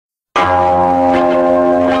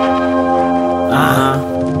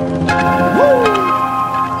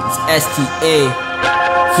STA,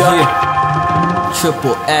 yeah,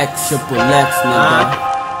 Triple X, nigga. Let's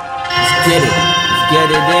get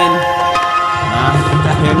it in.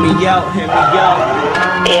 Hear me out.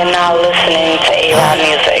 You're now listening to A-Rod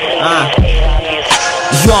music.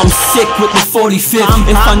 Yo, I'm sick with the 45th.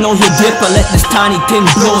 If I know he'll dip, I let this tiny thing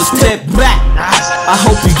blow his tip. I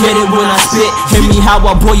hope you get it when I spit. Hear me how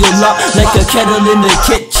I boil up like a kettle in the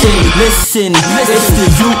kitchen. Listen, it's the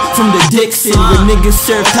youth from the Dixon. When niggas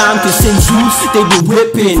serve time to send juice, they be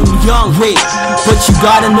whipping. Young, wait, but you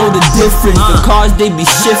gotta know the difference. The cars they be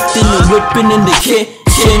shifting and whipping in the kitchen.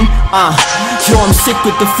 Yo, I'm sick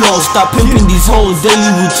with the flow. Stop pimping these hoes.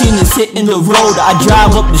 Daily routine is hitting the road. I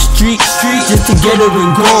drive up the street just to get her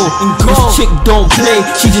and go. This chick don't play,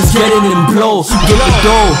 she just get it and blow. Get the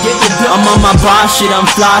dough. I'm on my boss shit, I'm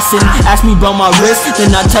flossing. Ask me about my wrist,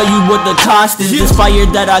 then I tell you what the cost is. This fire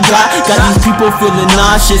that I got these people feeling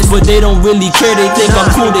nauseous, but they don't really care. They think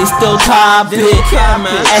I'm cool, they still top it.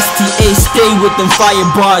 STA stay with them fire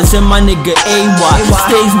bars, and my nigga AY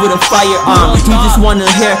stays with a firearm. He just wanna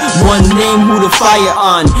hear one name, who the fire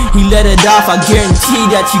on. He let it off, I guarantee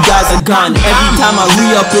that you guys are gone. Every time I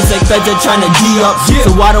re-up, it's like feds are trying to D-up.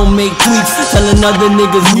 So I don't make tweets telling other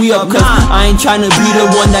niggas we up, cause I ain't trying to be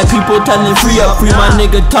the one that people telling free up. Free my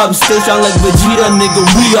nigga Tubbs, still sound like Vegeta, nigga,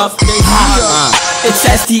 we up. It's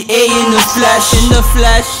STA in the flesh,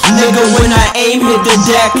 nigga, when I aim, hit the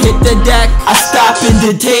deck. I stop and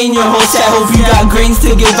detain your whole set. Hope you got grains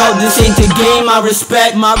to give out, this ain't the game, my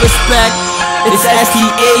respect. It's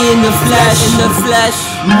STA in the flesh,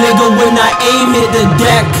 nigga, when I aim, hit the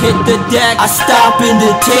deck. I stop and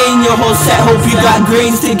detain your whole set. Hope you got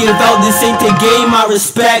grains to give out, this ain't the game, my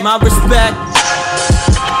respect.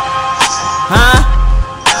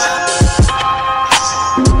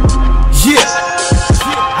 Yeah.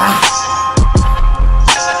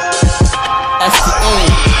 STA,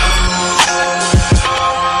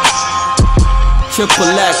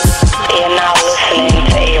 Triple X. You're now listening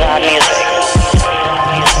to A-Rod music.